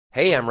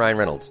Hey, I'm Ryan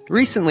Reynolds.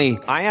 Recently,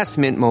 I asked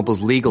Mint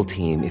Mobile's legal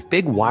team if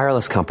big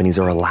wireless companies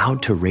are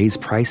allowed to raise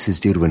prices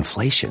due to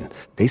inflation.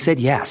 They said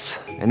yes.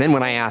 And then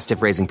when I asked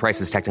if raising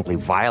prices technically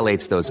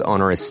violates those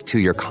onerous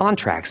two-year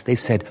contracts, they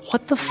said,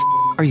 "What the f***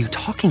 are you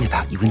talking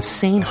about, you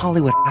insane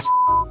Hollywood ass?"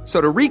 So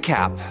to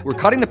recap, we're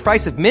cutting the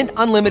price of Mint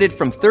Unlimited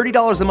from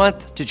 $30 a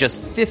month to just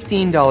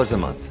 $15 a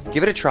month.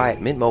 Give it a try at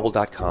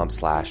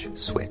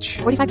mintmobile.com/switch.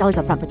 $45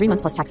 up front for 3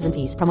 months plus taxes and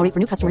fees. Promo rate for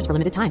new customers for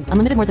limited time.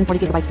 Unlimited more than 40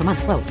 gigabytes per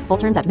month. Slows full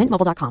terms at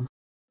mintmobile.com.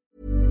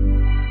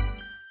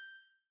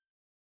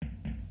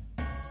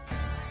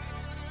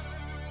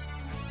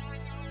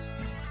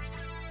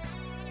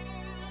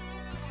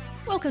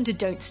 Welcome to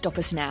Don't Stop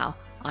Us Now.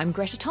 I'm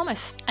Greta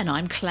Thomas. And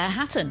I'm Claire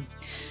Hatton.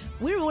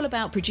 We're all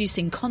about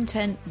producing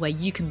content where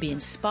you can be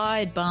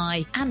inspired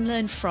by and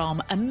learn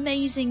from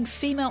amazing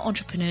female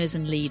entrepreneurs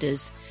and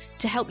leaders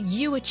to help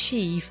you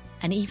achieve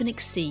and even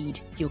exceed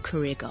your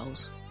career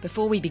goals.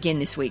 Before we begin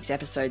this week's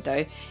episode,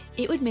 though,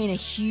 it would mean a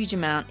huge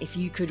amount if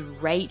you could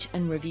rate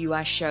and review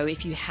our show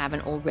if you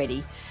haven't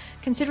already.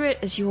 Consider it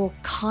as your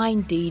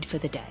kind deed for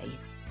the day.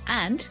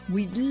 And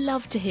we'd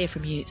love to hear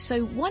from you,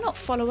 so why not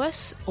follow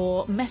us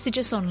or message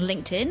us on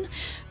LinkedIn,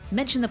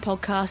 mention the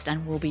podcast,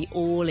 and we'll be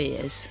all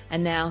ears.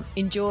 And now,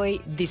 enjoy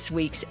this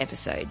week's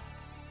episode.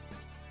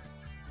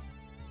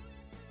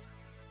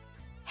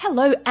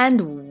 Hello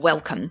and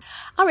welcome.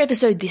 Our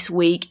episode this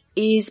week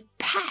is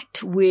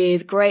packed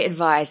with great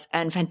advice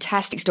and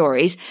fantastic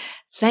stories,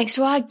 thanks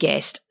to our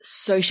guest,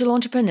 social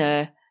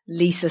entrepreneur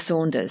Lisa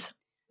Saunders.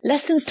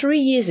 Less than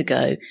 3 years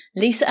ago,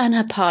 Lisa and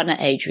her partner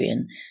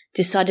Adrian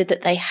decided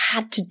that they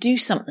had to do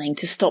something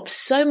to stop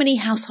so many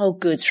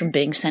household goods from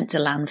being sent to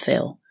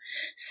landfill.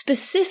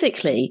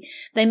 Specifically,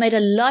 they made a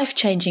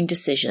life-changing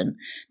decision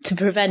to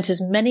prevent as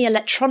many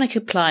electronic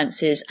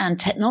appliances and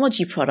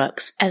technology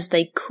products as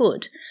they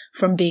could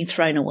from being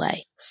thrown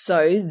away.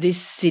 So this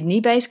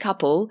Sydney-based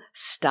couple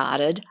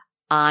started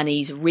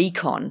Arnie's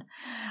Recon.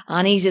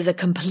 Arnie's is a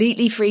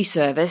completely free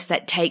service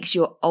that takes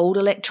your old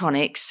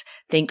electronics,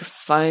 think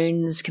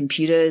phones,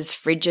 computers,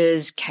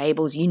 fridges,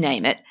 cables, you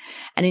name it,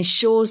 and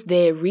ensures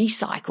they're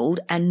recycled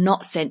and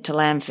not sent to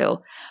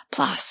landfill.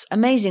 Plus,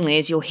 amazingly,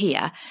 as you'll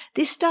hear,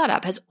 this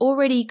startup has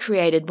already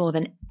created more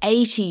than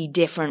 80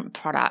 different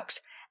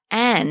products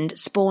and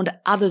spawned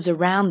others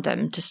around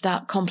them to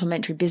start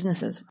complementary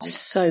businesses.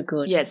 So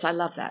good. Yes, I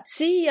love that.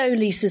 CEO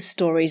Lisa's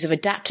stories of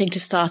adapting to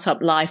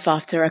startup life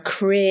after a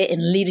career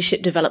in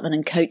leadership development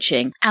and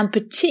coaching, and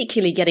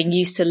particularly getting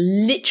used to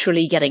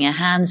literally getting her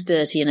hands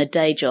dirty in a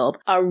day job,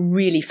 are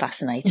really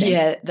fascinating.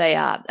 Yeah, they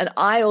are. And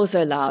I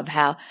also love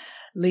how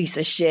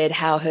Lisa shared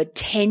how her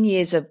 10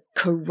 years of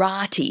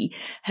karate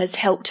has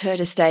helped her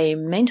to stay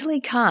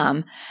mentally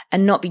calm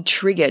and not be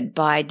triggered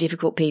by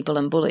difficult people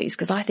and bullies,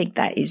 because I think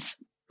that is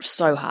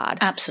so hard.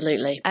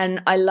 Absolutely.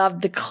 And I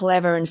love the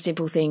clever and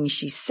simple things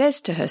she says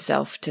to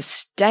herself to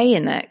stay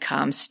in that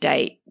calm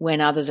state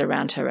when others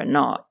around her are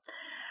not.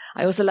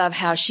 I also love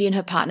how she and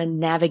her partner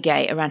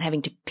navigate around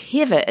having to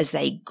pivot as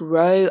they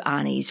grow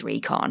Arnie's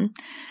Recon.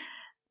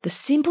 The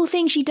simple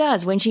things she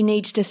does when she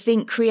needs to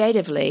think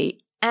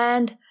creatively,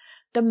 and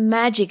the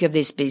magic of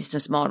this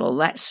business model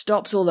that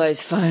stops all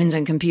those phones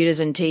and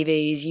computers and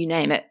TVs, you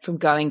name it, from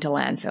going to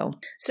landfill.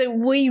 So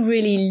we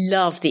really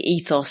love the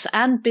ethos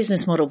and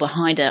business model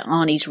behind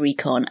Arnie's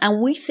Recon, and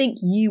we think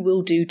you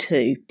will do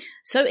too.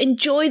 So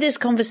enjoy this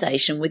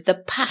conversation with the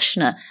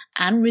passionate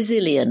and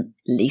resilient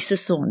Lisa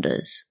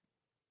Saunders.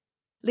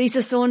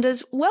 Lisa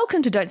Saunders,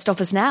 welcome to Don't Stop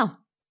Us Now.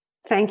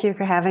 Thank you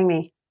for having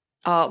me.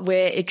 Oh,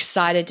 we're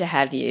excited to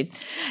have you.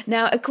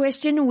 Now, a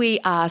question we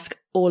ask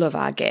all of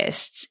our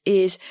guests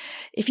is,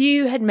 if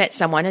you had met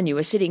someone and you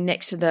were sitting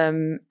next to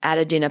them at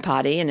a dinner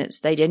party and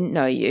they didn't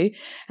know you,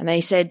 and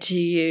they said to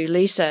you,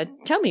 Lisa,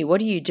 tell me,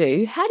 what do you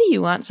do? How do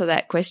you answer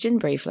that question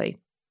briefly?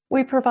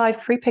 We provide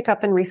free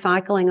pickup and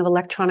recycling of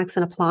electronics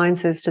and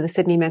appliances to the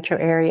Sydney metro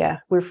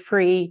area. We're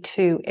free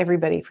to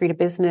everybody, free to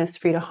business,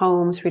 free to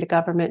homes, free to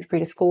government, free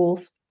to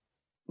schools.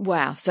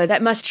 Wow. So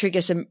that must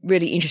trigger some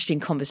really interesting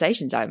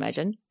conversations, I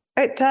imagine.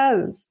 It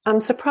does.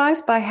 I'm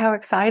surprised by how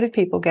excited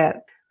people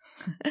get.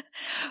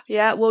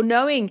 Yeah. Well,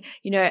 knowing,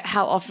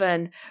 how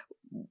often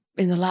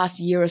in the last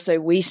year or so,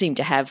 we seem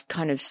to have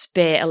kind of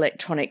spare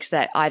electronics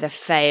that either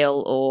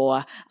fail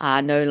or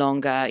are no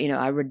longer,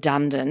 are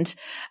redundant,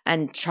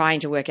 and trying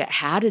to work out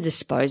how to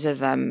dispose of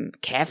them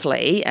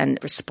carefully and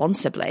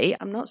responsibly.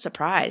 I'm not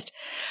surprised.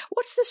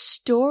 What's the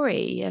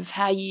story of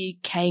how you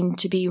came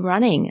to be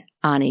running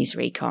Arnie's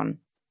Recon?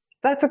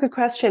 That's a good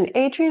question.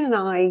 Adrian and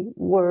I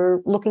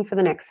were looking for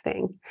the next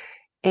thing,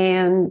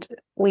 and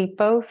we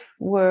both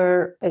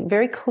were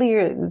very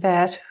clear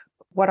that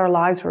what our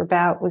lives were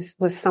about was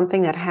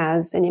something that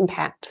has an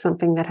impact,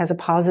 something that has a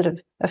positive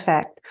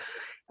effect.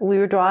 We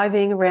were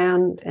driving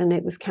around, and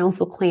it was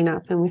council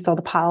cleanup, and we saw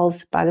the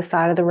piles by the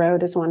side of the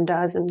road, as one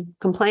does, and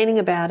complaining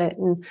about it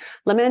and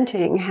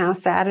lamenting how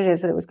sad it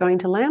is that it was going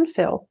to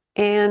landfill.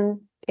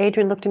 And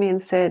Adrian looked at me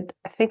and said,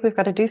 I think we've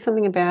got to do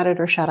something about it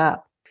or shut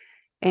up.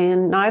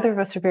 And neither of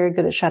us are very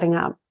good at shutting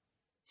up.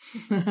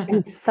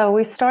 And so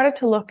we started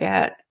to look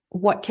at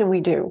what can we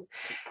do?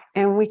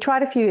 And we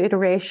tried a few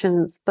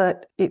iterations,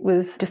 but it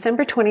was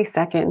December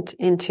 22nd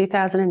in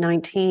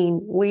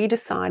 2019, we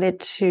decided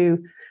to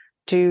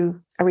do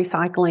a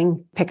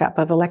recycling pickup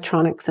of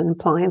electronics and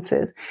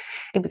appliances.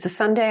 It was a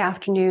Sunday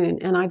afternoon,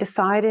 and I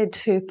decided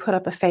to put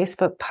up a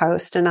Facebook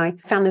post, and I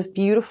found this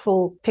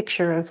beautiful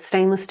picture of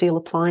stainless steel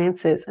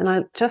appliances. And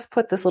I just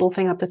put this little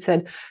thing up that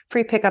said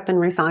free pickup and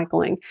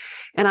recycling.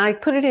 And I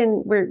put it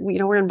in,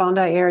 we're in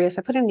Bondi area,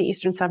 so I put it in the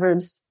eastern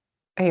suburbs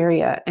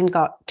area and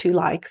got 2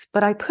 likes,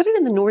 but I put it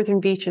in the northern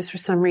beaches for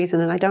some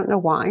reason, and I don't know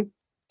why.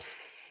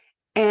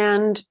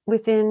 And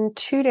within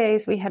 2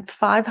 days, we had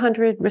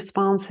 500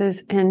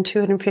 responses and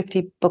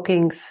 250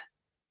 bookings.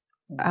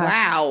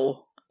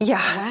 Wow.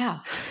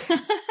 Yeah.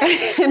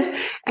 Wow.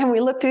 and we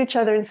looked at each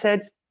other and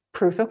said,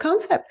 proof of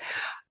concept.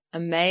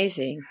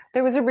 Amazing.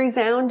 There was a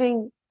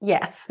resounding,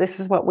 yes, this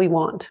is what we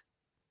want.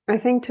 I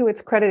think to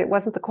its credit, it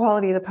wasn't the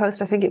quality of the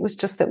post. I think it was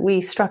just that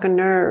we struck a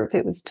nerve.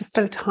 It was just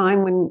at a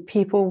time when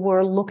people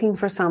were looking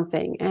for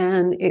something.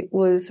 And it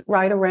was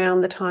right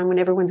around the time when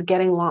everyone's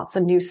getting lots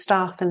of new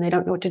stuff and they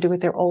don't know what to do with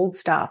their old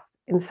stuff.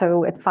 And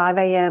so at 5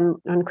 a.m.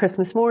 on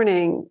Christmas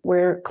morning,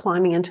 we're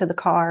climbing into the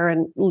car,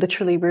 and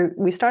literally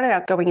we started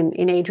out going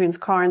in Adrian's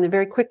car, and then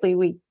very quickly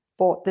we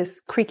bought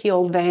this creaky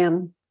old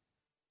van.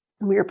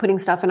 We were putting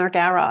stuff in our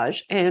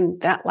garage, and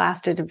that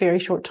lasted a very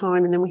short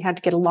time. And then we had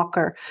to get a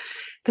locker,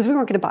 because we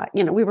weren't going to buy,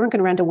 we weren't going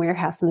to rent a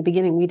warehouse in the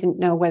beginning. We didn't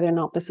know whether or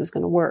not this was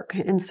going to work.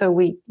 And so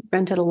we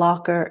rented a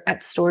locker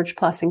at Storage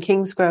Plus in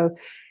Kingsgrove.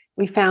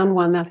 We found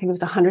one that I think it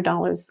was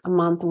 $100 a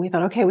month. And we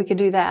thought, okay, we could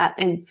do that.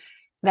 And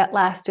that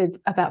lasted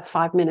about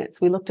 5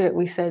 minutes. We looked at it,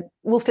 we said,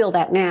 we'll fill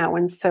that now.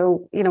 And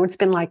so, it's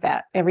been like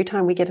that. Every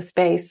time we get a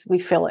space, we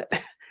fill it.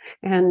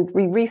 And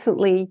we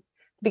recently,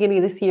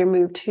 beginning of this year,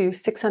 moved to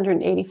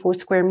 684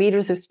 square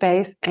meters of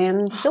space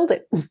and filled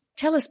it.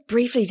 Tell us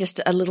briefly just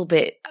a little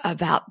bit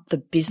about the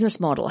business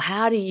model.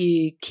 How do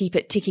you keep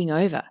it ticking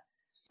over?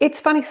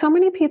 It's funny. So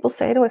many people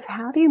say to us,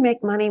 how do you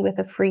make money with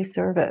a free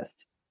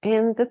service?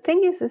 And the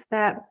thing is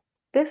that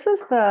this is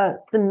the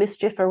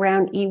mischief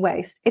around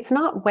e-waste. It's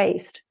not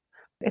waste.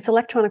 It's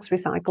electronics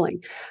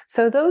recycling.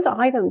 So those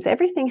items,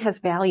 everything has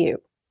value.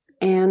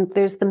 And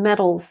there's the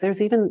metals.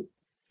 There's even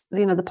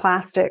the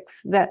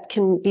plastics that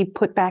can be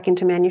put back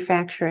into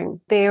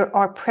manufacturing. There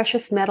are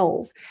precious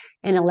metals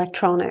in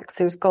electronics.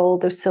 There's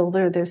gold, there's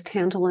silver, there's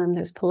tantalum,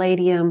 there's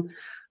palladium.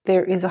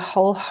 There is a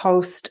whole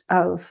host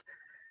of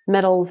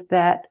metals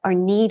that are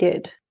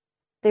needed.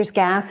 There's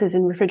gases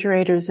in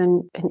refrigerators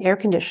and air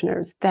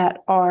conditioners that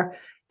are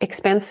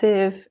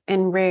expensive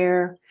and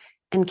rare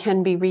and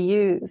can be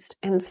reused.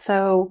 And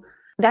so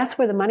that's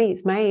where the money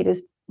is made,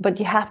 but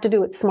you have to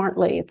do it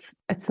smartly.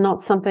 It's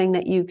not something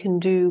that you can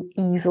do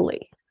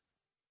easily.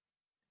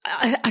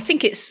 I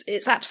think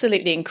it's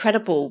absolutely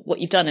incredible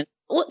what you've done. And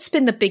what's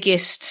been the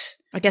biggest,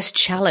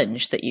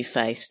 challenge that you've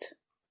faced?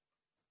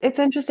 It's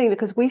interesting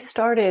because we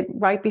started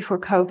right before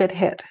COVID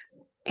hit.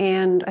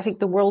 And I think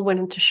the world went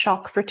into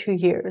shock for 2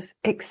 years,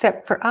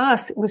 except for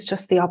us, it was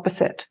just the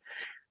opposite.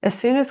 As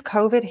soon as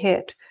COVID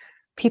hit,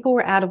 people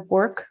were out of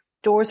work,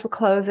 doors were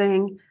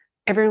closing,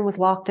 everyone was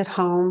locked at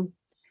home.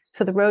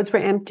 So the roads were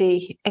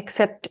empty,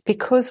 except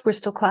because we're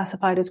still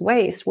classified as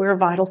waste, we're a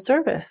vital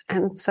service.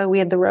 And so we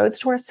had the roads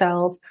to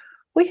ourselves.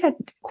 We had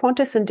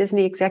Qantas and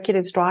Disney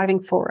executives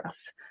driving for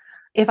us.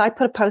 If I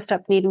put a post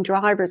up needing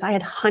drivers, I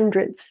had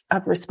hundreds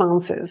of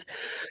responses.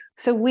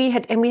 So we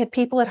had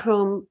people at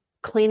home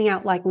cleaning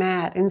out like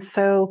mad. And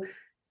so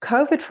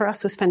COVID for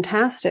us was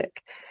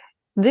fantastic.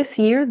 This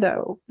year,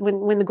 though,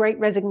 when the Great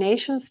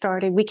Resignation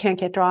started, we can't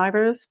get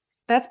drivers.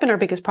 That's been our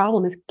biggest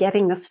problem, is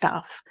getting the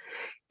stuff.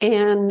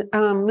 And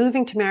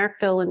moving to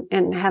Marrickville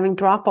and having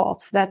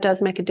drop-offs, that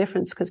does make a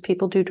difference because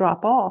people do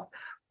drop off.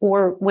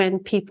 Or when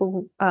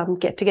people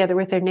get together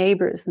with their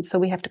neighbors, and so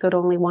we have to go to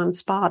only one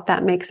spot,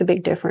 that makes a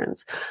big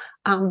difference.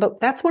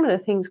 But that's one of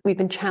the things we've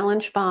been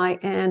challenged by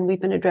and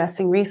we've been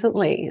addressing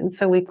recently. And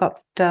so we've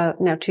got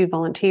now 2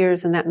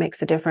 volunteers, and that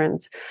makes a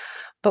difference.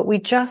 But we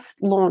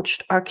just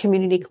launched our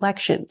community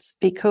collections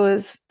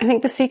because I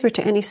think the secret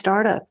to any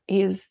startup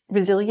is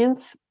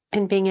resilience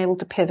and being able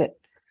to pivot.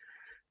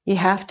 You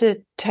have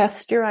to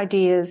test your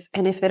ideas,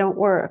 and if they don't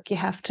work, you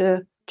have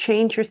to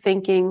change your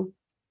thinking,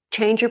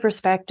 change your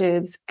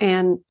perspectives,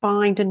 and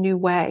find a new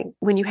way.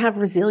 When you have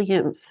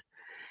resilience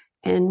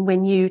and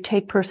when you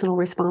take personal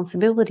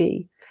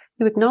responsibility,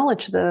 you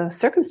acknowledge the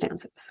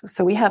circumstances.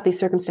 So we have these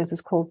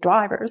circumstances called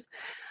drivers.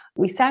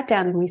 We sat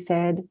down and we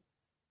said,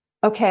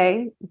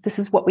 okay, this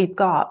is what we've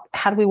got.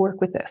 How do we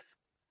work with this?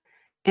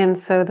 And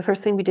so the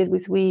first thing we did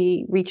was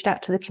we reached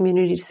out to the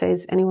community to say,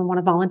 does anyone want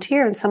to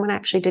volunteer? And someone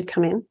actually did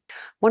come in.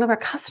 One of our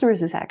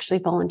customers is actually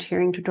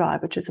volunteering to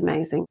drive, which is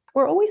amazing.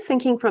 We're always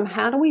thinking from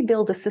how do we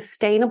build a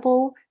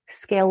sustainable,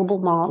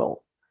 scalable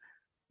model,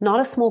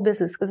 not a small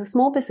business, because a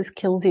small business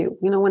kills you.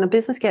 When a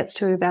business gets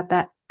to about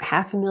that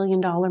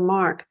 $500,000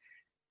 mark,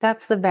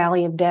 that's the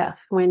valley of death,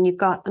 when you've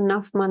got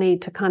enough money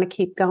to kind of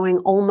keep going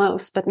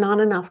almost, but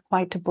not enough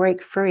quite to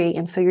break free.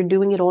 And so you're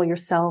doing it all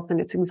yourself and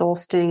it's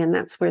exhausting. And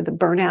that's where the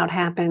burnout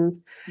happens.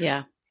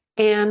 Yeah.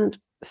 And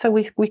So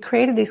we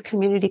created these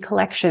community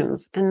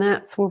collections, and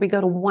that's where we go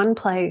to one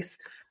place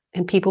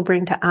and people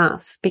bring to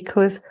us,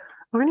 because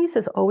Arnie's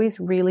has always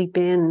really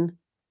been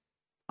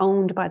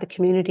owned by the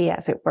community,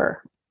 as it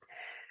were.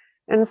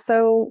 And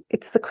so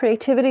it's the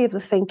creativity of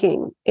the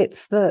thinking.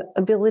 It's the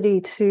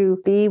ability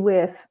to be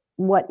with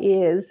what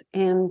is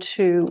and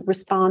to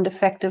respond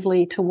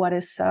effectively to what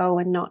is so,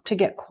 and not to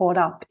get caught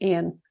up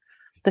in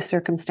the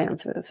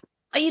circumstances.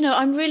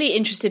 I'm really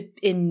interested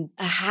in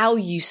how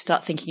you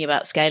start thinking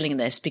about scaling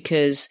this,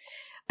 because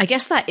I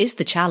guess that is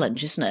the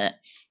challenge, isn't it?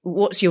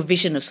 What's your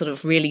vision of sort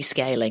of really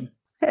scaling?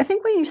 I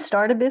think when you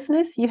start a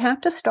business, you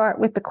have to start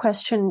with the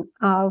question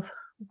of,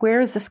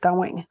 where is this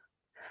going?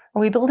 Are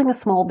we building a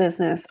small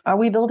business? Are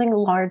we building a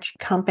large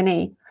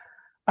company?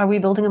 Are we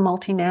building a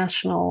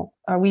multinational?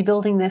 Are we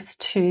building this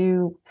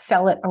to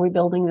sell it? Are we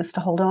building this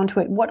to hold on to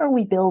it? What are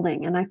we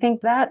building? And I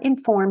think that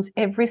informs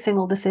every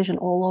single decision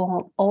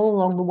all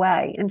along the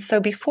way. And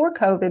so before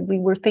COVID, we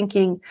were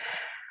thinking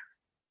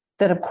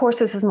that, of course,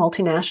 this is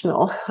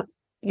multinational.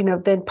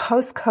 Then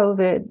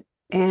post-COVID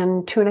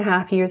and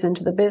 2.5 years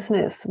into the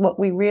business, what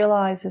we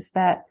realize is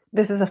that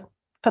this is a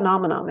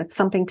phenomenon. It's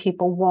something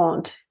people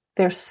want.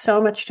 There's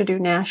so much to do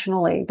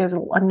nationally. There's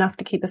enough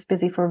to keep us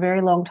busy for a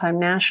very long time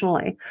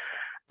nationally.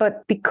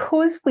 But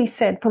because we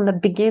said from the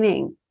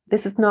beginning,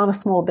 this is not a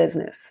small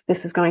business,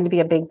 this is going to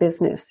be a big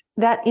business,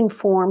 that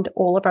informed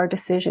all of our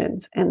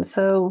decisions. And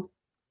so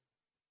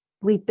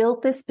we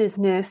built this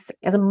business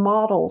as a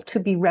model to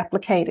be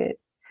replicated,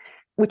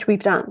 which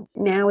we've done.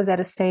 Now is at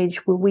a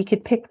stage where we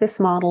could pick this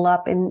model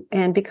up,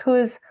 and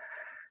because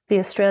the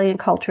Australian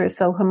culture is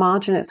so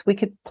homogenous, we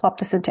could plop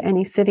this into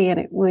any city and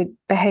it would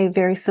behave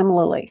very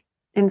similarly.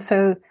 And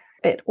so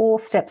at all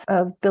steps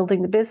of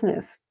building the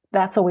business,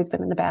 that's always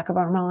been in the back of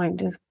our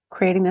mind, is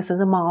creating this as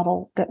a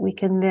model that we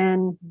can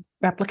then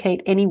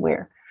replicate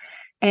anywhere.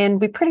 And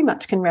we pretty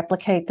much can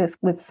replicate this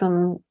with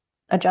some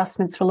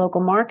adjustments for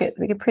local markets.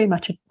 We can pretty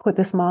much put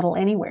this model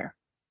anywhere.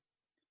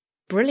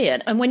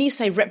 Brilliant. And when you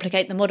say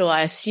replicate the model,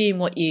 I assume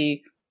what you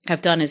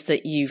have done is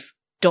that you've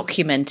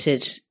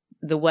documented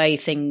the way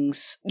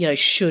things,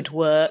 should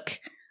work.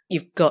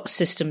 You've got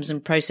systems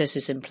and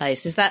processes in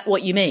place. Is that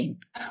what you mean?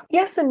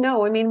 Yes and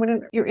no. I mean,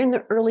 when you're in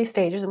the early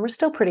stages, and we're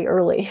still pretty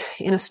early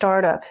in a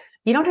startup,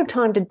 you don't have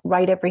time to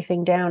write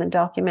everything down and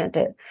document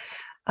it.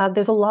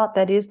 There's a lot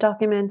that is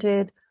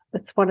documented.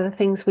 That's one of the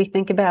things we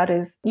think about,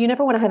 is you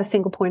never want to have a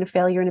single point of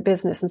failure in a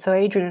business. And so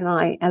Adrian and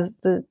I, as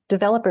the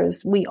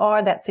developers, we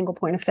are that single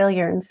point of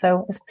failure. And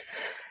so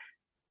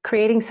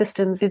creating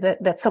systems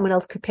that someone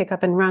else could pick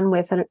up and run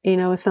with, and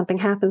if something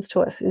happens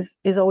to us,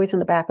 is always in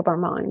the back of our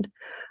mind.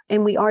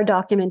 And we are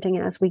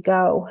documenting as we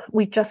go.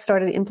 We've just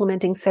started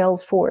implementing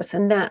Salesforce,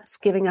 and that's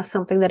giving us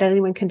something that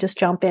anyone can just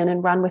jump in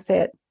and run with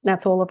it.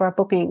 That's all of our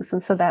bookings.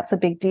 And so that's a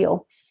big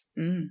deal.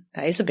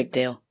 That is a big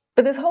deal.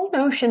 But this whole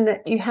notion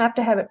that you have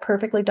to have it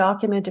perfectly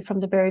documented from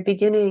the very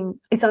beginning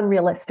is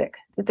unrealistic.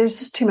 There's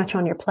just too much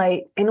on your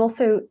plate. And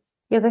also,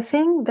 the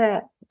thing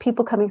that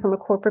people coming from a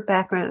corporate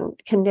background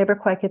can never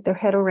quite get their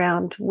head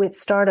around with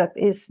startup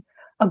is,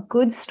 a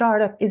good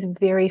startup is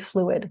very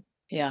fluid.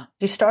 Yeah.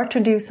 You start to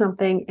do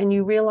something and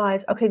you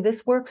realize, okay,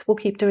 this works, we'll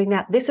keep doing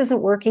that. This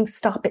isn't working,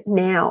 stop it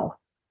now.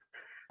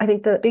 I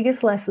think the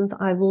biggest lessons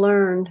I've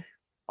learned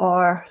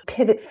are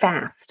pivot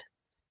fast.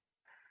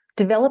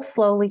 Develop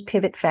slowly,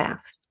 pivot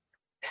fast.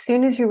 As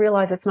soon as you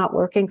realize it's not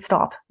working,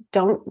 stop.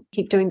 Don't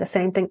keep doing the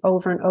same thing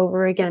over and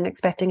over again,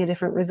 expecting a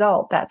different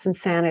result. That's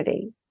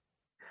insanity.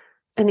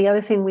 And the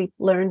other thing we've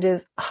learned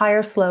is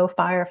hire slow,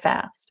 fire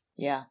fast.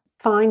 Yeah.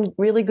 Find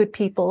really good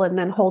people and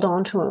then hold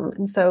on to them.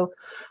 And so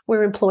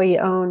we're employee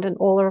owned, and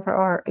all of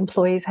our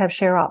employees have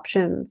share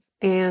options.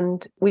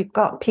 And we've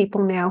got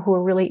people now who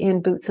are really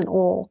in boots and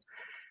all.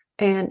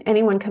 And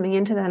anyone coming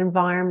into that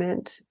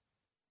environment,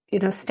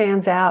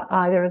 stands out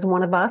either as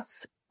one of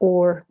us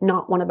or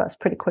not one of us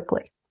pretty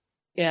quickly.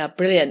 Yeah,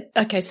 brilliant.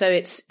 Okay, so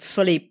it's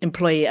fully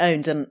employee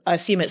owned, and I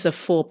assume it's a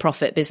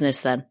for-profit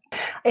business then?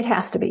 It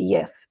has to be,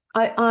 yes.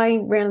 I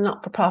ran a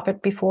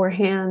not-for-profit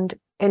beforehand,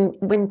 and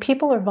when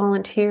people are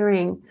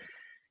volunteering,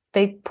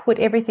 they put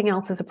everything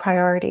else as a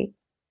priority.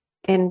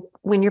 And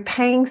when you're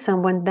paying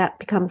someone, that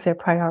becomes their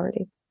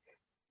priority.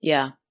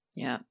 Yeah,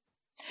 yeah.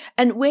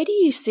 And where do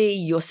you see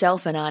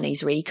yourself and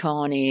Arnie's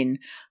Recon in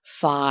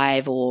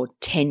 5 or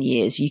 10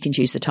 years? You can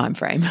choose the time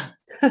frame.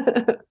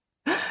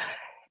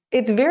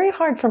 It's very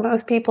hard for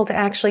most people to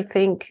actually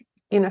think,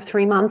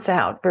 3 months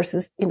out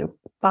versus,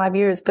 5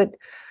 years. But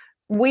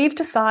we've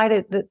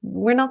decided that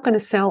we're not going to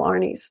sell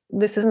Arnie's.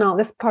 This is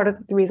part of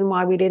the reason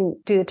why we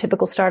didn't do the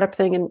typical startup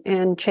thing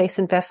and chase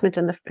investment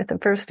at the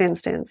first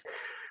instance.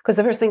 Because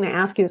the first thing they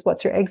ask you is,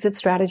 what's your exit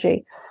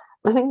strategy?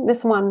 I think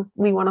this one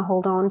we want to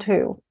hold on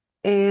to.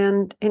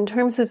 And in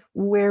terms of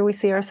where we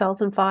see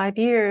ourselves in 5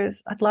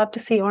 years, I'd love to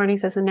see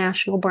Arnie's as a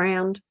national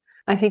brand.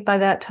 I think by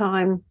that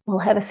time, we'll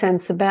have a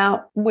sense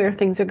about where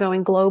things are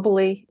going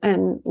globally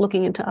and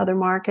looking into other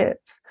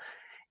markets.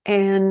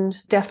 And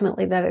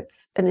definitely that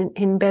it's an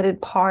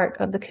embedded part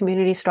of the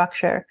community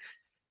structure.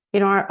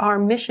 Our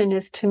mission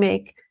is to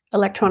make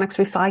electronics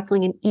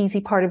recycling an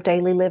easy part of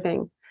daily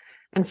living.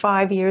 And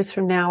 5 years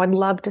from now, I'd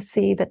love to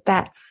see that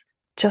that's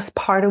just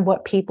part of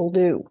what people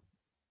do.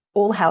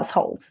 All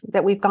households,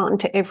 that we've gotten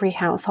to every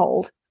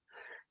household,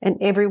 and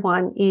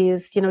everyone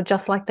is,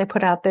 just like they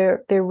put out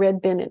their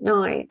red bin at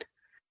night,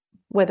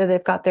 whether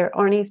they've got their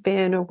Arnie's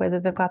bin or whether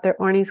they've got their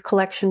Arnie's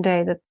collection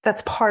day,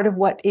 that's part of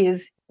what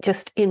is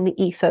just in the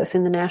ethos,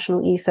 in the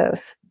national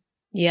ethos.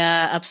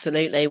 Yeah,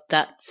 absolutely.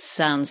 That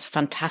sounds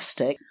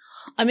fantastic.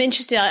 I'm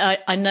interested.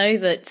 I know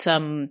that,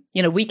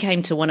 we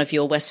came to one of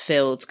your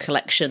Westfield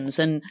collections,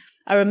 and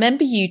I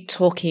remember you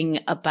talking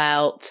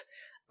about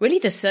really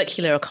the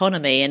circular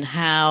economy and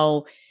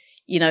how,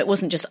 it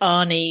wasn't just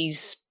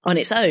Arnie's on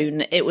its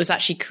own. It was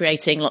actually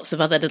creating lots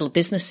of other little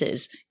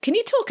businesses. Can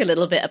you talk a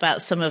little bit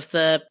about some of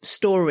the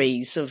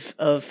stories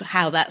of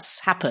how that's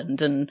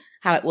happened and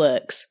how it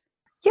works?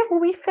 Yeah,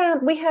 well,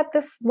 we had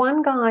this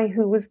one guy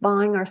who was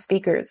buying our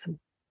speakers.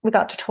 We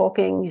got to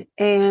talking,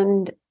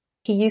 and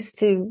he used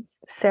to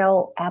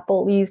sell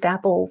used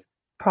Apple's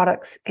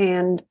products.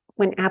 And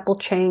when Apple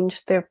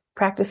changed their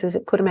practices,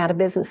 it put them out of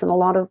business. And a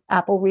lot of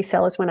Apple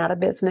resellers went out of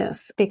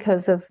business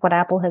because of what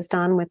Apple has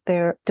done with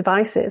their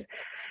devices.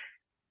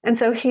 And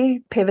so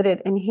he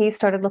pivoted and he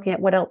started looking at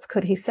what else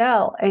could he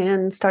sell,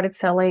 and started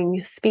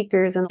selling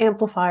speakers and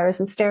amplifiers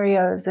and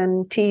stereos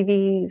and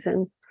TVs.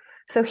 And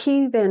so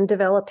he then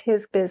developed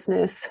his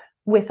business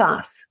with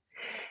us.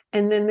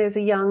 And then there's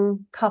a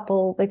young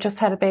couple, they just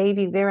had a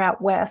baby, they're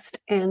out west,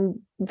 and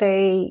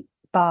they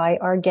buy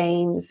our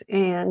games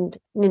and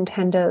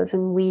Nintendos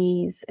and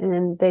Wiis,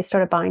 and they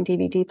started buying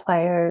DVD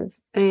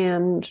players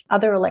and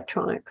other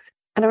electronics.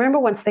 And I remember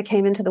once they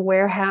came into the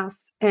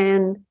warehouse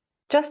and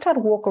just had a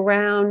walk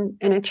around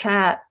and a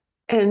chat,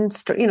 and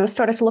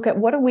started to look at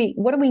what are we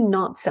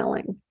not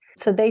selling.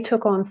 So they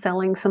took on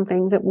selling some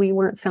things that we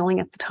weren't selling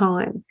at the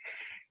time.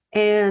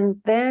 And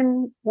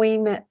then we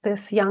met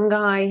this young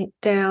guy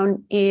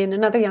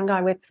another young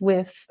guy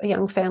with a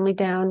young family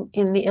down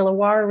in the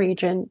Illawarra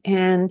region,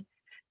 and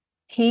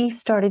he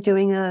started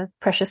doing a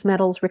precious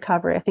metals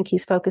recovery. I think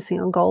he's focusing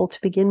on gold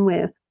to begin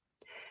with.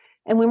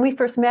 And when we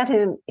first met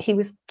him, he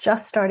was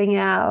just starting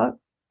out,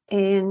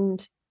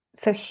 and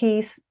so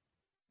he's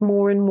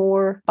more and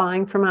more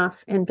buying from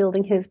us and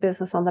building his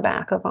business on the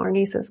back of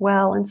Arnie's as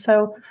well. And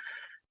so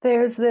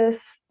there's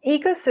this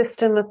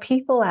ecosystem of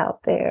people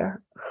out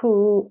there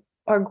who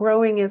are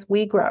growing as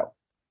we grow.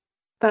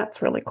 That's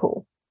really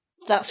cool.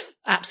 That's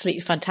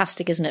absolutely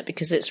fantastic, isn't it?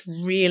 Because it's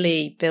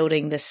really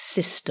building the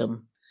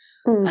system.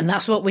 And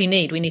that's what we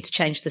need. We need to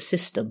change the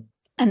system.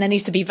 And there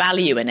needs to be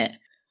value in it.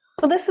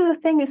 Well, this is the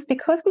thing, is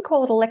because we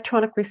call it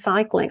electronic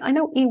recycling. I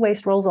know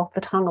e-waste rolls off the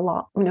tongue a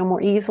lot,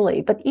 more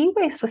easily, but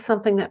e-waste was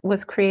something that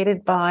was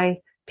created by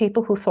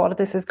people who thought of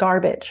this as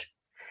garbage.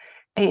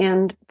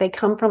 And they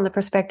come from the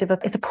perspective of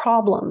it's a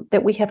problem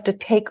that we have to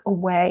take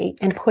away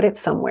and put it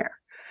somewhere.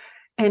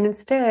 And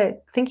instead,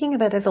 thinking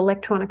of it as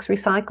electronics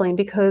recycling,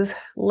 because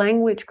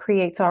language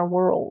creates our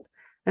world.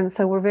 And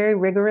so we're very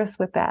rigorous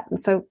with that. And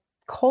so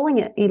calling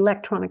it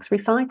electronics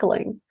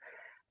recycling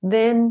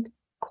then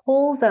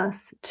calls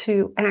us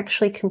to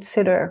actually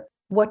consider,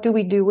 what do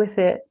we do with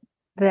it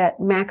that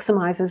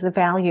maximizes the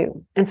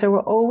value? And so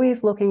we're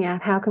always looking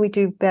at, how can we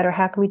do better?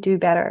 How can we do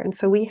better? And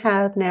so we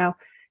have now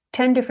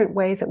 10 different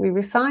ways that we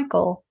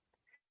recycle,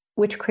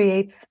 which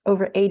creates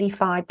over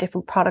 85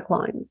 different product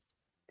lines.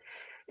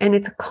 And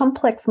it's a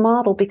complex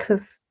model,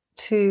 because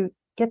to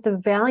get the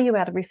value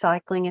out of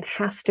recycling, it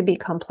has to be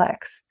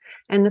complex.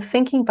 And the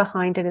thinking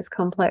behind it is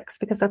complex,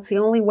 because that's the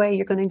only way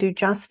you're going to do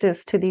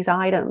justice to these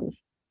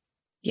items.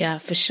 Yeah,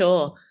 for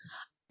sure.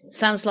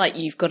 Sounds like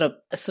you've got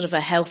a sort of a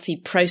healthy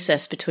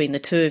process between the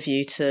two of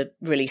you to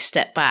really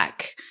step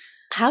back.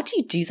 How do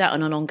you do that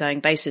on an ongoing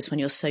basis when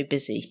you're so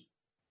busy?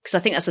 Because I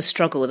think that's a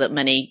struggle that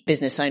many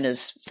business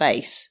owners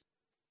face.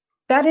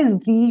 That is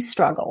the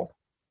struggle.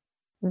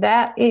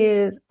 That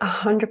is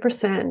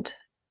 100%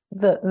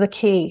 the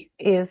key,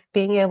 is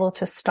being able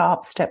to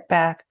step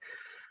back.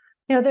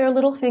 There are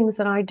little things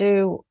that I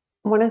do.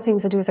 One of the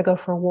things I do is I go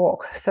for a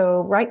walk. So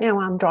right now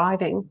I'm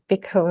driving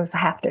because I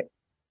have to.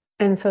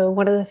 And so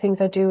one of the things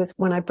I do is,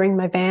 when I bring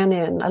my van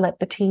in, I let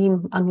the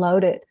team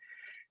unload it,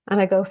 and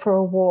I go for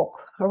a walk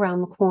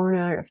around the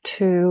corner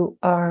to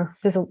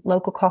there's a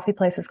local coffee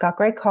place that's got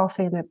great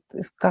coffee, and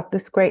it's got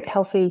this great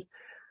healthy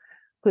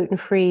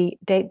gluten-free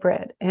date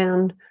bread.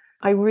 And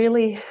I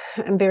really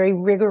am very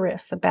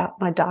rigorous about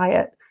my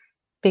diet,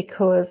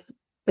 because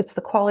it's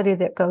the quality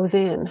that goes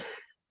in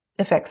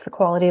affects the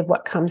quality of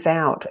what comes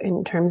out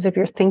in terms of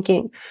your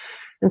thinking.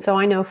 And so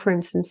I know, for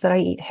instance, that I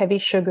eat heavy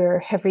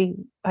sugar,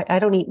 I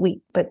don't eat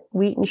wheat, but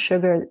wheat and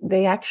sugar,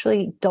 they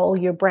actually dull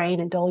your brain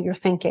and dull your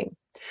thinking.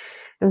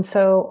 And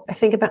so I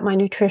think about my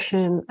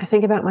nutrition, I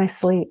think about my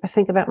sleep, I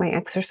think about my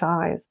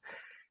exercise.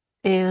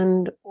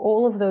 And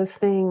all of those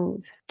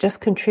things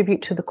just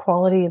contribute to the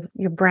quality of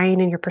your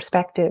brain and your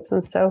perspectives.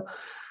 And so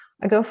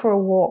I go for a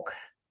walk.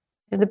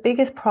 And the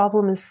biggest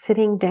problem is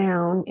sitting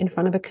down in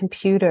front of a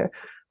computer.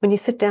 When you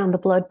sit down, the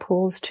blood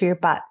pools to your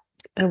butt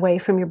and away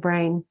from your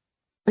brain.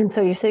 And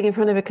so you're sitting in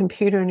front of a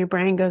computer and your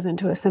brain goes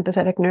into a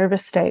sympathetic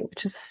nervous state,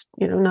 which is,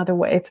 another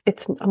way.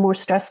 It's a more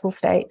stressful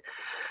state.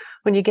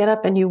 when you get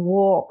up and you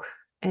walk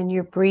and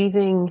you're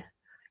breathing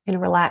in a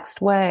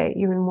relaxed way,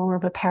 you're in more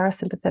of a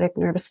parasympathetic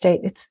nervous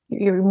state.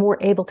 You're more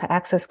able to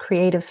access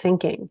creative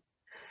thinking.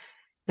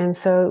 And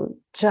so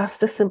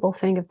just a simple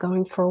thing of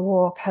going for a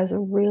walk has a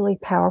really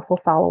powerful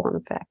follow-on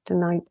effect.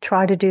 And I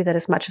try to do that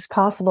as much as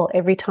possible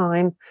every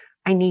time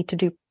I need to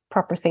do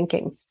proper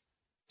thinking.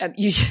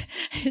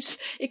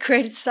 It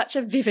created such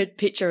a vivid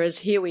picture as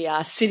here we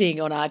are sitting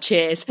on our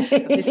chairs,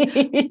 this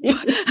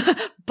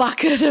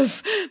bucket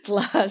of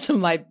blood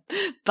on my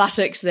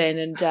buttocks then.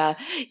 And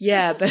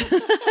yeah, but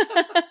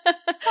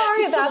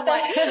sorry about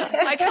that.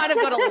 I kind of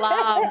got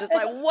alarmed. It's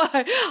like,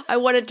 whoa, I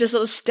wanted to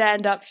sort of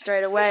stand up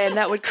straight away, and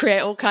that would create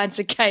all kinds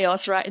of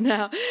chaos right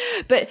now.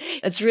 But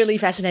it's really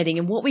fascinating.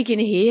 And what we can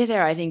hear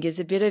there, I think, is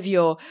a bit of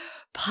your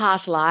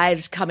past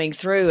lives coming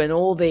through and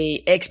all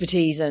the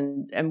expertise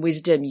and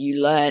wisdom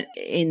you learnt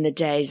in the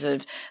days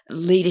of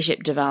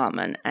leadership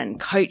development and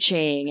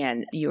coaching,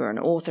 and you were an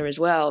author as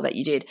well that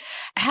you did.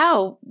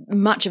 How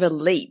much of a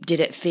leap did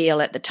it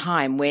feel at the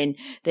time when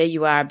there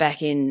you are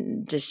back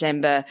in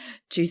December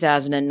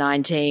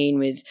 2019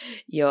 with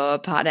your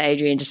partner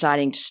Adrian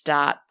deciding to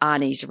start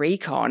Arnie's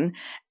Recon,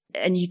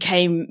 and you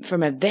came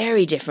from a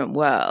very different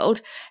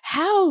world?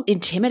 How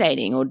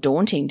intimidating or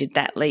daunting did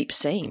that leap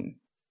seem?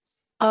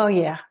 Oh,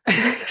 yeah.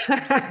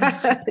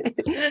 The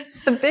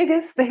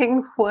biggest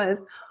thing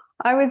was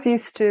I was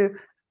used to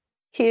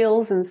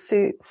heels and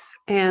suits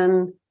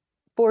and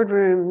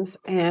boardrooms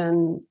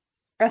and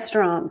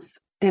restaurants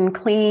and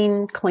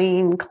clean.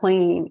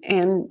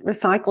 And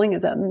recycling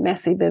is a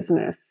messy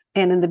business.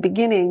 And in the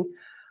beginning,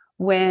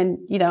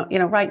 when,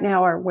 right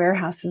now our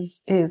warehouse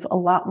is a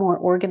lot more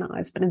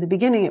organized, but in the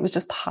beginning it was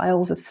just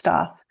piles of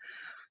stuff.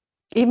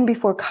 Even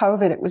before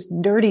COVID, it was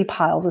dirty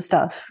piles of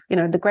stuff.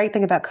 The great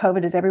thing about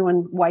COVID is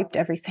everyone wiped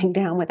everything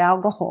down with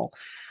alcohol.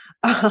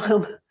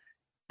 But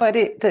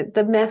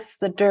the mess,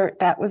 the dirt,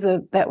 that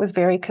was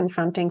very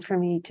confronting for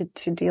me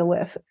to deal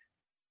with.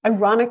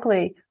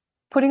 Ironically,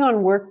 putting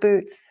on work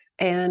boots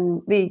and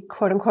the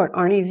quote unquote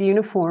Arnie's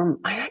uniform,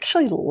 I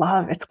actually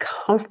love. It's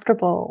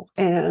comfortable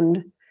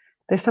and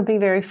there's something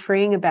very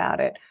freeing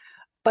about it.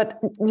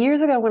 But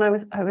years ago, when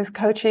I was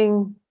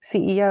coaching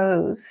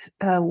CEOs,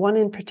 one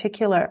in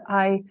particular,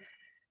 I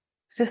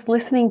was just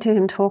listening to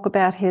him talk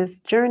about his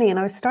journey, and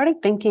I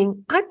started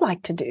thinking, I'd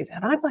like to do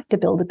that. I'd like to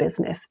build a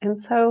business.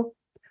 And so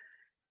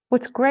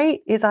what's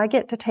great is I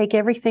get to take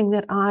everything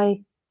that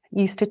I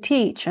used to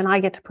teach and I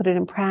get to put it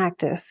in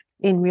practice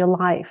in real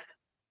life.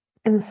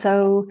 And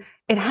so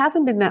it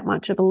hasn't been that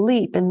much of a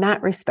leap in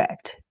that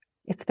respect.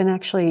 It's been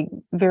actually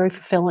very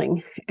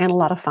fulfilling and a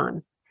lot of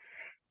fun.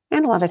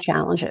 And a lot of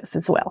challenges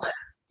as well.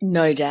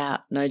 No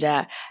doubt.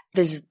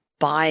 There's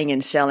buying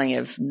and selling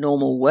of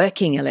normal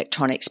working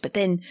electronics, but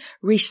then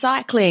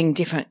recycling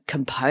different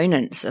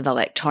components of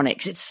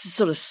electronics. It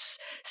sort of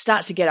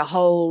starts to get a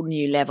whole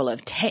new level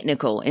of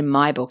technical, in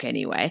my book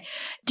anyway.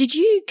 Did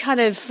you kind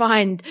of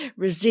find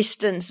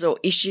resistance or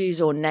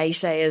issues or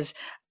naysayers,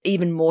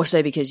 even more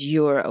so because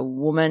you're a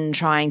woman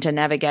trying to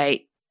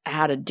navigate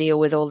how to deal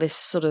with all this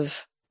sort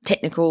of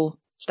technical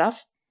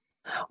stuff?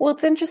 Well,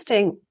 it's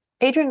interesting.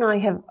 Adrian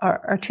and I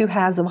are two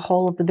halves of a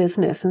whole of the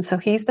business. And so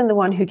he's been the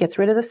one who gets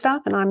rid of the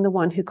stuff and I'm the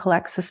one who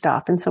collects the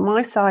stuff. And so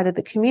my side of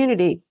the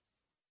community,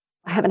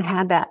 I haven't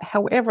had that.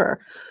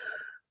 However,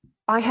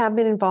 I have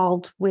been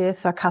involved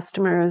with our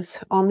customers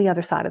on the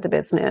other side of the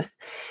business,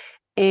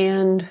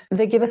 and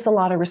they give us a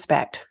lot of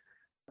respect.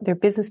 They're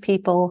business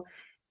people.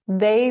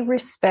 They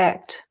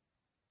respect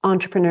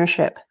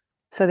entrepreneurship.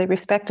 So they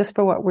respect us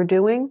for what we're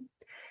doing.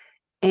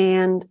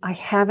 And I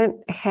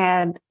haven't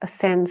had a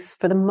sense,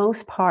 for the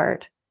most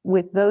part,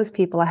 with those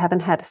people, I haven't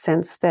had a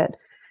sense that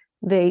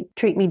they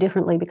treat me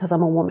differently because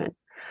I'm a woman.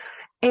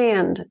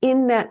 And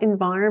in that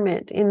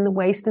environment, in the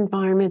waste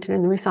environment and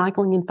in the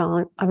recycling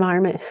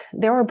environment,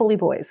 there are bully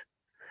boys.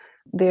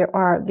 There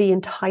are the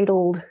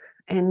entitled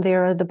and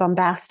there are the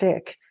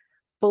bombastic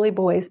bully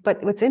boys.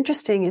 But what's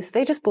interesting is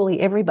they just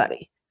bully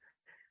everybody.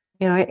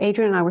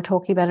 Adrian and I were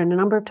talking about it a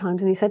number of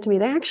times, and he said to me,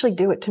 they actually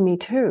do it to me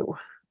too.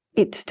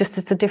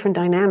 It's a different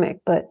dynamic.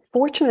 But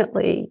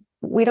fortunately,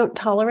 we don't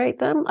tolerate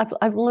them.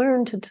 I've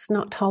learned to just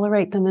not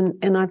tolerate them.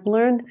 And I've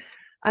learned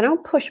I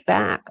don't push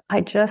back.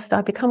 I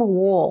become a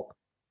wall.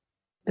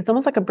 It's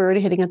almost like a bird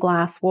hitting a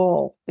glass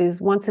wall. Is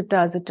once it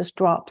does, it just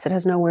drops. It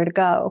has nowhere to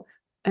go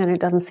and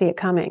it doesn't see it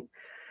coming.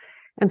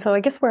 And so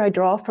I guess where I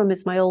draw from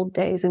is my old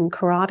days in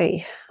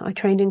karate. I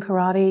trained in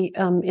karate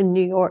in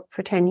New York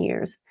for 10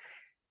 years.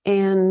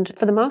 And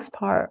for the most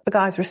part, the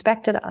guys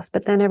respected us.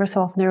 But then every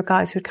so often there were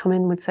guys who'd come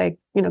in and would say,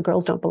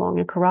 girls don't belong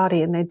in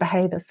karate, and they'd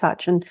behave as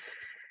such. And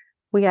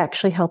we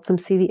actually help them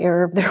see the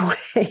error of their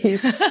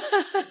ways.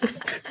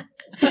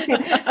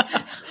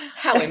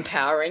 How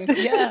empowering.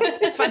 Yeah,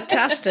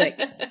 fantastic.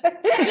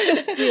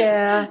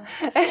 Yeah.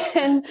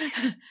 And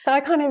so I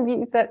kind of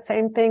use that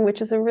same thing,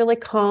 which is a really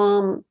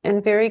calm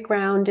and very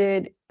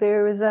grounded.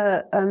 There was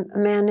a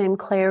man named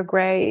Claire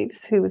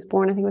Graves who was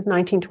born, I think it was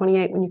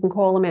 1928, when you can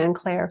call a man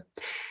Claire.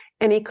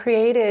 And he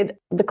created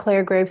the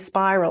Clare Graves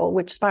spiral,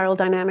 which spiral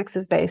dynamics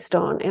is based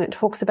on. And it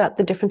talks about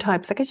the different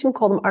types, I guess you can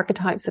call them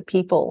archetypes of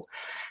people.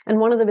 And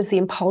one of them is the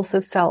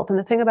impulsive self. And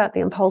the thing about the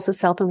impulsive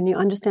self, and when you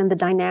understand the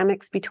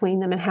dynamics between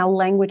them and how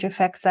language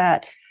affects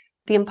that,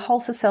 the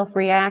impulsive self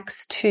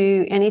reacts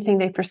to anything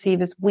they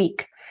perceive as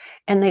weak.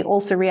 And they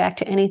also react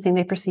to anything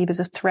they perceive as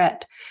a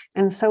threat.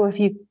 And so if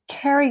you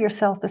carry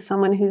yourself as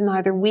someone who's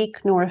neither weak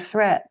nor a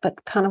threat,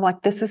 but kind of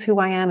like, this is who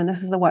I am and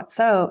this is the what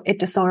so, it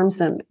disarms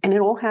them. And it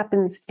all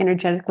happens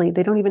energetically.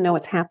 They don't even know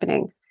it's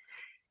happening.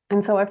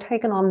 And so I've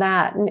taken on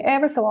that. And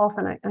ever so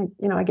often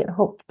I get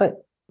hooked.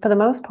 But for the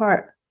most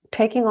part,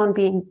 taking on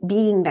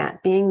being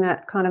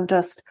that kind of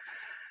just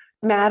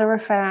matter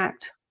of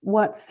fact,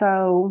 what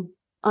so,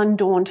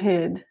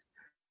 undaunted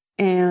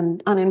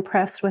and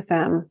unimpressed with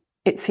them,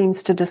 it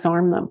seems to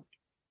disarm them.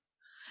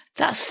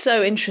 That's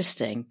so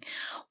interesting.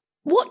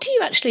 What do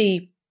you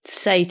actually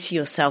say to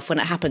yourself when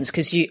it happens?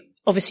 Because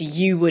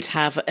you would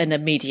have an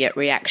immediate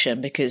reaction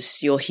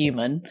because you're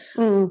human.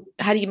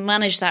 How do you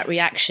manage that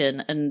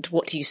reaction, and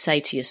what do you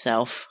say to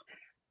yourself?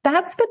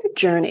 That's been a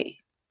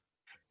journey,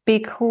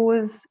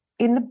 because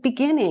in the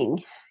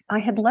beginning, I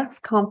had less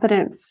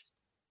confidence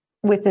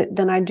with it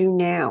than I do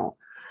now.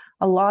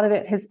 A lot of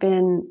it has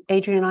been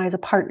Adrian and I as a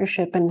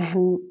partnership, and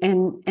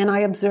I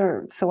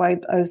observed. So I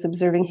was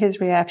observing his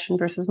reaction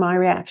versus my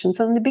reaction.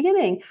 So in the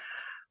beginning,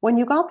 when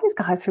you got these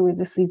guys who were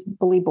just these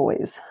bully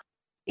boys,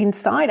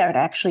 inside I would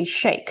actually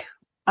shake.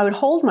 I would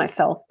hold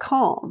myself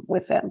calm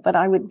with them, but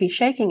I would be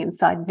shaking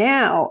inside.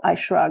 Now I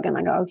shrug and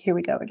I go, oh, here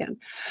we go again.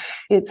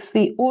 It's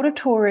the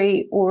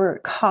auditory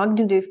or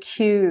cognitive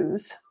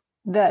cues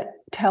that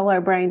tell our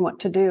brain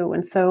what to do.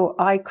 And so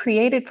I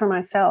created for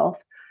myself,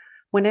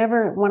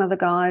 whenever one of the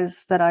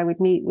guys that I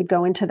would meet would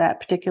go into that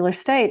particular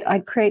state,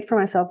 I'd create for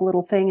myself a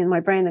little thing in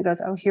my brain that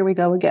goes, oh, here we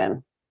go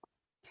again.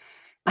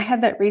 I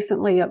had that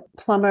recently. A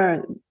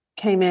plumber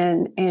came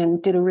in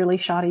and did a really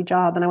shoddy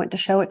job, and I went to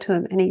show it to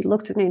him, and he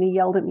looked at me and he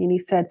yelled at me and he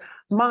said,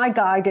 my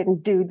guy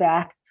didn't do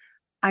that.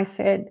 I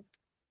said,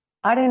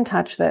 I didn't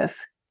touch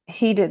this.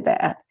 He did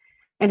that.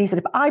 And he said,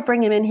 if I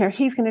bring him in here,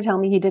 he's going to tell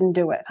me he didn't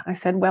do it. I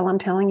said, well, I'm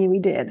telling you he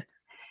did.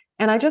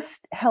 And I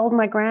just held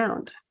my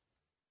ground.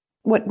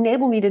 What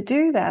enabled me to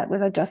do that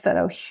was I just said,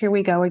 oh, here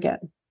we go again.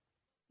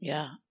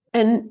 Yeah.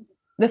 And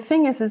the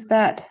thing is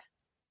that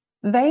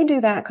they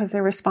do that because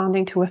they're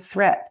responding to a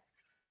threat.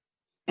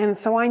 And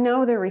so I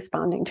know they're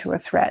responding to a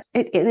threat.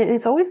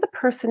 It's always the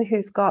person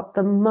who's got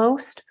the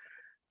most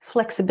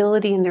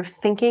flexibility in their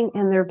thinking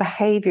and their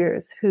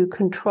behaviors who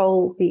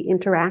control the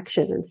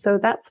interaction. And so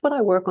that's what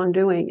I work on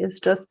doing, is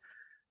just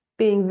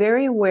being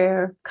very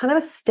aware, kind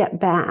of a step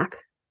back,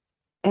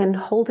 and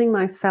holding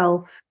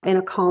myself in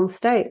a calm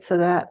state so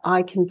that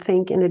I can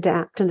think and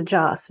adapt and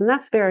adjust. And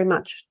that's very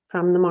much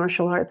from the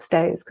martial arts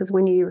days, because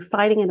when you're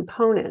fighting an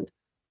opponent,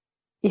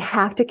 you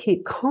have to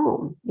keep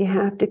calm. You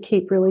have to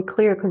keep really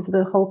clear, because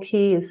the whole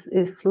key is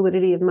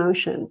fluidity of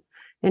motion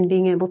and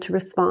being able to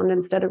respond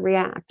instead of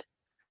react.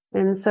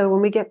 And so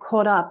when we get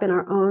caught up in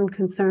our own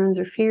concerns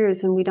or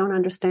fears and we don't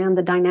understand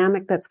the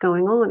dynamic that's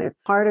going on,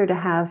 it's harder to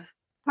have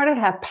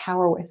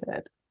power with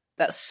it.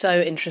 That's so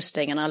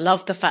interesting. And I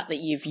love the fact that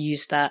you've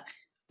used that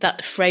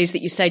phrase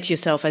that you say to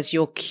yourself as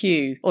your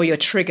cue or your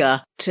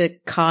trigger to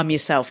calm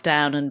yourself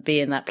down and be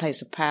in that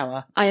place of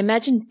power. I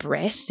imagine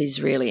breath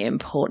is really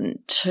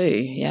important too,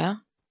 yeah?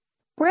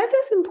 Breath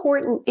is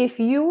important if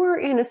you're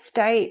in a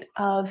state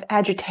of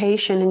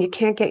agitation and you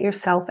can't get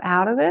yourself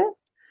out of it.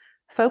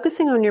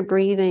 Focusing on your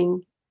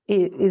breathing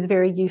is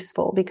very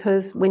useful,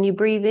 because when you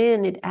breathe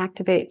in, it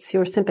activates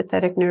your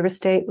sympathetic nervous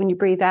state. When you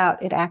breathe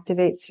out, it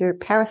activates your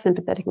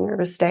parasympathetic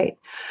nervous state.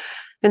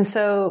 And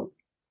so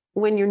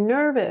when you're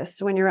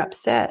nervous, when you're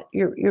upset,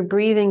 your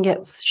breathing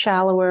gets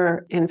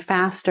shallower and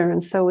faster.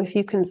 And so if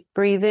you can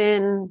breathe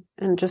in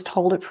and just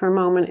hold it for a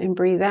moment and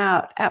breathe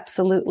out,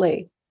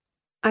 absolutely.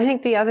 I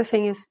think the other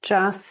thing is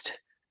just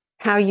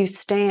how you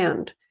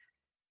stand.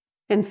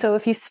 And so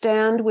if you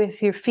stand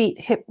with your feet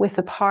hip width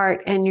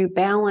apart and you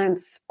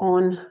balance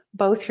on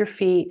both your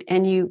feet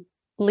and you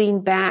lean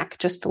back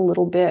just a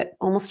little bit,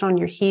 almost on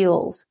your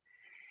heels,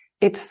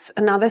 it's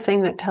another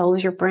thing that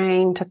tells your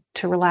brain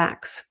to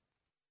relax.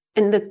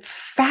 And the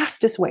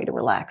fastest way to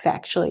relax,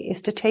 actually,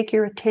 is to take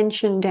your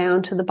attention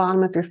down to the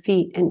bottom of your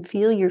feet and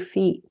feel your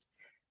feet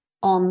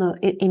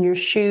in your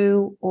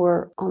shoe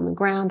or on the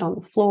ground, on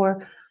the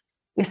floor.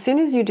 As soon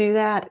as you do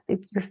that,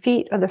 your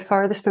feet are the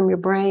farthest from your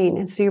brain.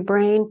 And so your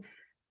brain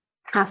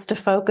has to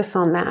focus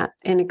on that,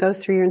 and it goes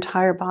through your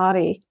entire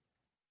body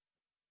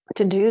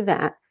to do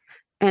that.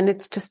 And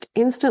it's just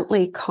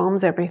instantly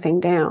calms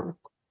everything down.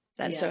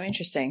 That's so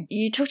interesting.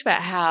 You talked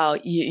about how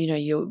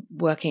you're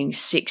working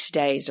 6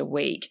 days a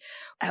week.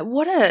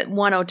 What are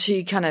one or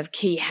two kind of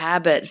key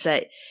habits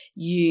that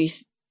you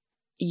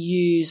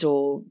use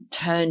or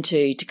turn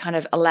to kind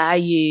of allow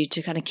you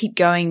to kind of keep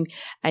going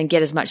and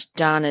get as much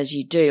done as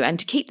you do, and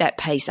to keep that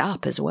pace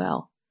up as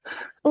well?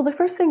 Well, the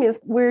first thing is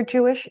we're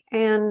Jewish,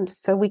 and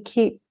so we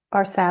keep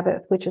our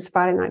Sabbath, which is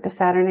Friday night to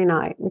Saturday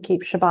night. We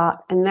keep Shabbat,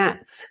 and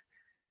that's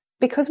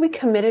because we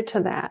committed to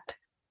that.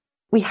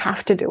 We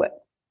have to do it.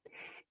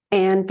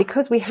 And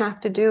because we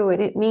have to do it,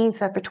 it means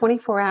that for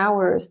 24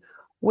 hours,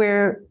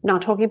 we're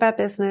not talking about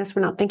business.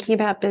 We're not thinking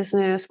about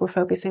business. We're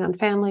focusing on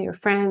family or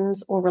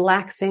friends or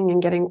relaxing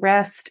and getting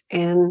rest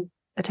and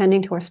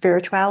attending to our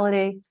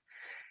spirituality.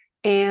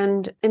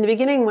 And in the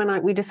beginning,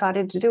 when we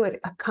decided to do it,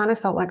 I kind of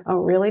felt like, oh,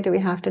 really? Do we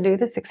have to do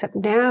this? Except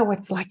now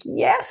it's like,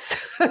 yes,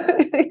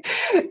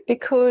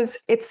 because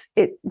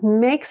it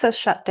makes us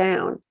shut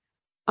down.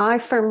 I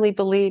firmly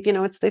believe,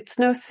 it's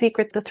no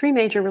secret. The three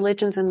major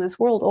religions in this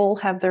world all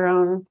have their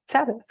own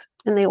Sabbath,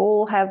 and they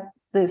all have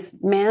this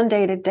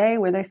mandated day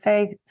where they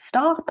say,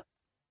 stop.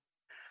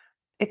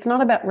 It's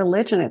not about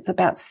religion. It's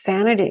about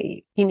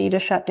sanity. You need to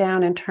shut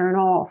down and turn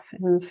off.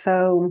 And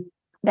so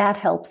that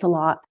helps a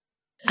lot.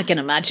 I can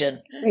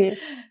imagine. Yeah.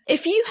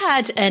 If you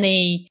had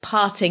any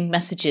parting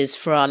messages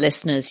for our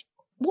listeners,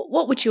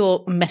 what would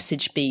your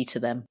message be to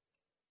them?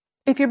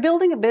 If you're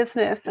building a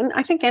business, and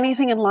I think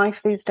anything in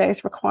life these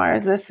days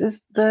requires this,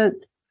 is the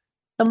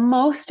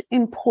most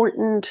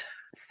important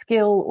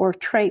skill or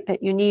trait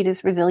that you need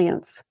is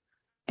resilience.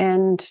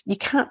 And you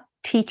can't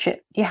teach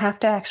it. You have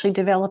to actually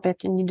develop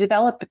it. And you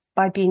develop it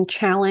by being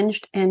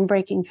challenged and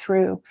breaking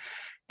through.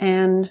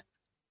 And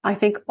I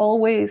think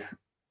always,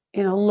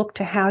 look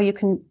to how you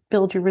can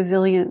build your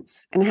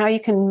resilience and how you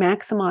can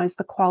maximize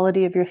the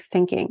quality of your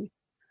thinking.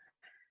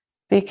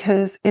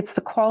 Because it's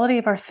the quality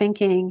of our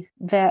thinking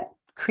that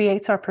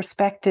creates our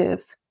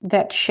perspectives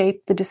that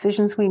shape the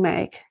decisions we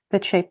make,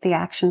 that shape the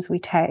actions we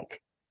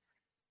take.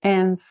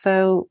 And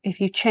so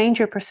if you change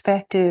your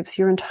perspectives,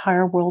 your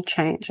entire world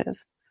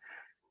changes.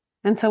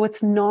 And so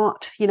it's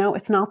not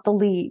the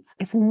leads.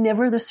 It's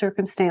never the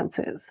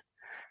circumstances.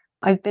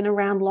 I've been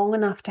around long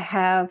enough to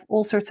have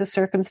all sorts of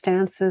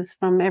circumstances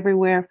from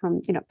everywhere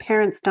from,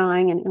 parents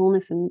dying and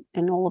illness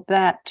and all of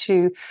that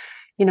to,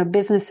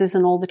 businesses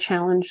and all the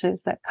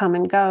challenges that come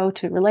and go,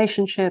 to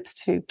relationships,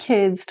 to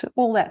kids, to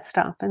all that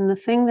stuff. And the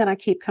thing that I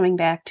keep coming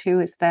back to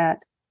is that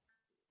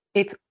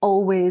it's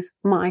always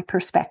my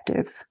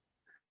perspectives.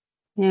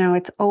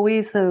 It's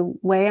always the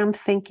way I'm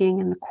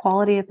thinking and the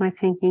quality of my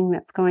thinking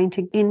that's going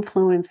to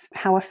influence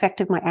how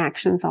effective my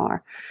actions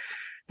are.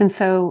 And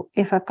so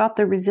if I've got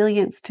the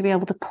resilience to be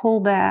able to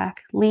pull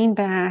back, lean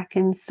back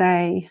and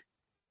say,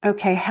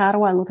 okay, how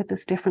do I look at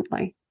this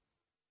differently?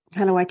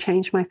 How do I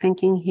change my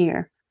thinking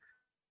here?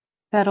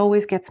 That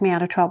always gets me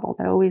out of trouble.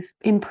 That always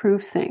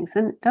improves things.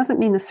 And it doesn't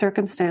mean the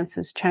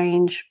circumstances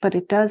change, but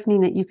it does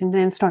mean that you can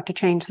then start to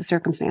change the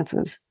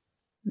circumstances.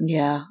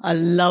 Yeah, I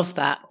love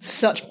that.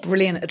 Such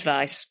brilliant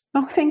advice.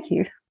 Oh, thank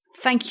you.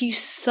 Thank you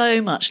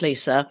so much,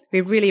 Lisa. We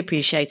really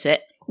appreciate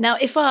it. Now,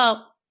 if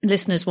our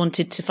listeners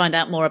wanted to find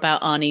out more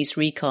about Arnie's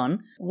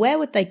Recon, where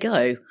would they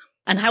go?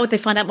 And how would they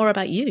find out more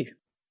about you?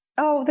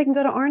 Oh, they can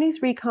go to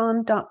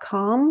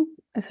arniesrecon.com.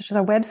 This is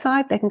our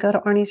website. They can go to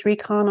Arnie's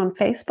Recon on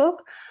Facebook.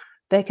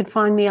 They can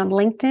find me on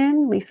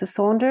LinkedIn, Lisa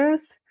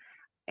Saunders.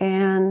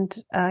 And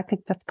I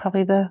think that's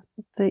probably the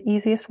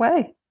easiest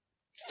way.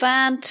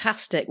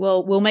 Fantastic.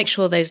 Well, we'll make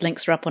sure those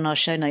links are up on our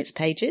show notes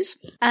pages.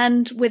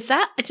 And with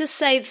that, I just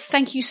say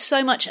thank you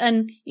so much.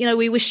 And,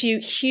 we wish you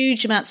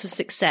huge amounts of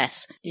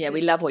success. Yeah,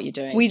 we love what you're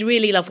doing. We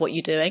really love what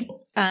you're doing.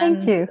 And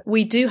thank you.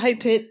 We do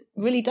hope it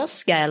really does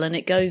scale and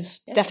it goes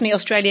definitely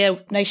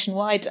Australia,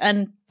 nationwide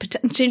and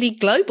potentially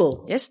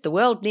global. Yes, the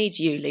world needs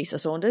you, Lisa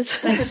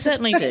Saunders. They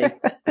certainly do.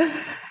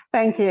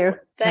 Thank you.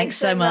 Thanks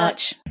so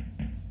much.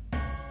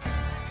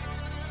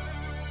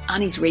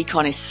 Arnie's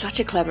Recon is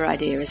such a clever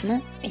idea, isn't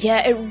it?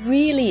 Yeah, it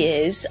really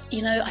is.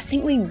 I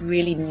think we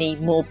really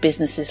need more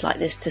businesses like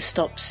this to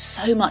stop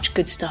so much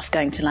good stuff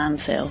going to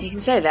landfill. You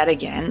can say that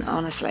again,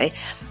 honestly.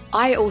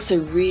 I also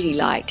really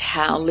liked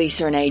how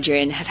Lisa and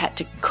Adrian have had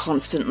to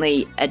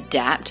constantly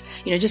adapt.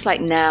 Just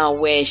like now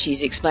where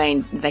she's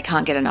explained they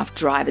can't get enough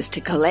drivers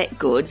to collect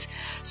goods.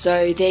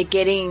 So they're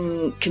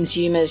getting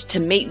consumers to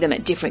meet them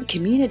at different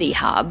community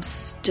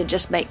hubs to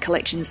just make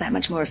collections that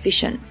much more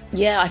efficient.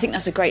 Yeah, I think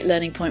that's a great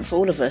learning point for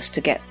all of us to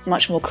get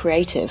much more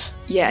creative.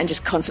 Yeah, and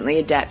just constantly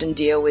adapt and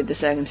deal with the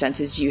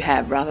circumstances you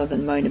have rather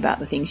than moan about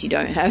the things you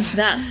don't have.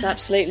 That's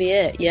absolutely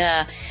it,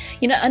 yeah.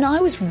 And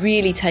I was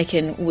really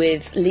taken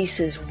with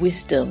Lisa's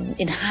wisdom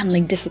in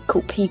handling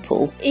difficult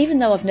people. Even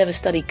though I've never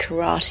studied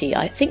karate,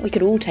 I think we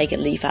could all take a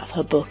leaf out of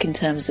her book in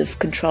terms of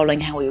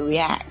controlling how we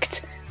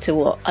react to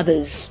what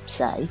others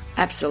say.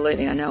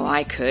 Absolutely, I know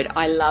I could.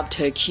 I loved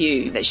her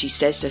cue that she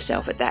says to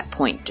herself at that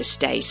point to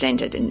stay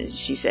centered, and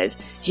she says,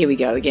 here we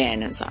go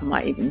again. And so I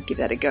might even give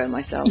that a go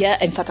myself. Yeah,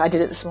 in fact, I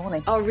did it this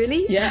morning. Oh,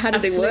 really? Yeah, how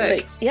did it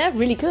work? Yeah,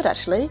 really good,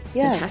 actually.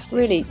 Yeah, fantastic.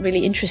 Really,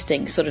 really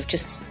interesting, sort of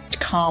just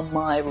calm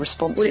my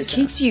responses. Well, it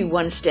keeps you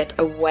one step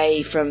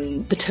away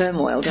from the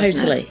turmoil, doesn't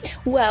Totally. it?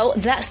 Well,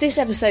 that's this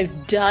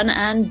episode done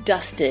and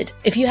dusted.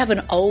 If you have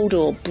an old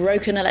or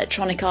broken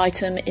electronic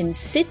item in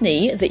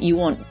Sydney that you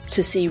want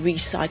to see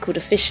recycled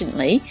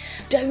efficiently,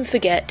 don't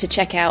forget to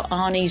check out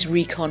Arnie's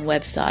Recon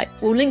website.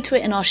 We'll link to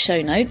it in our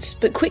show notes,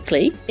 but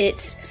quickly,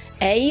 it's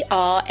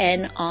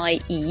ARNIES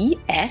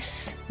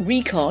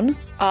Recon,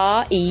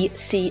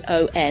 RECON.com.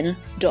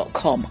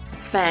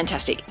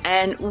 Fantastic.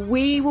 And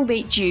we will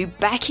meet you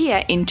back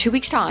here in 2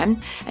 weeks'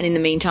 time. And in the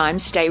meantime,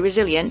 stay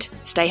resilient,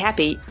 stay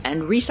happy,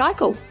 and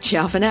recycle.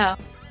 Ciao for now.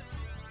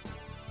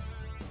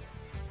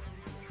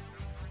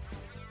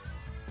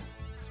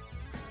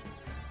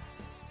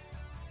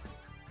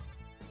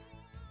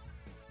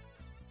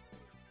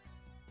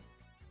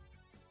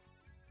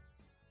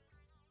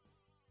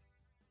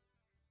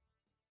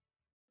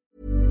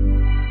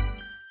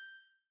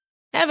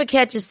 Ever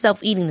catch yourself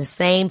eating the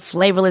same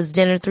flavorless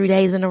dinner 3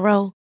 days in a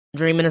row?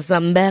 Dreaming of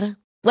something better?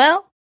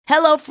 Well,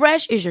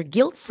 HelloFresh is your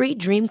guilt-free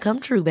dream come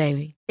true,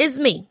 baby. It's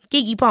me,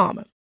 Keke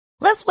Palmer.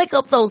 Let's wake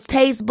up those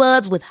taste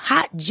buds with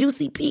hot,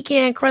 juicy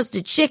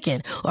pecan-crusted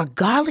chicken or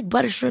garlic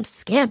butter shrimp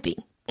scampi.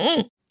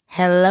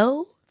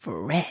 Hello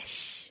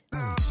Fresh.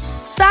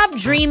 Stop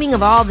dreaming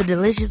of all the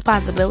delicious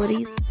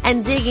possibilities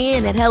and dig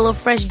in at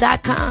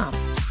HelloFresh.com.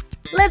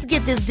 Let's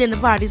get this dinner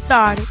party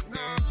started.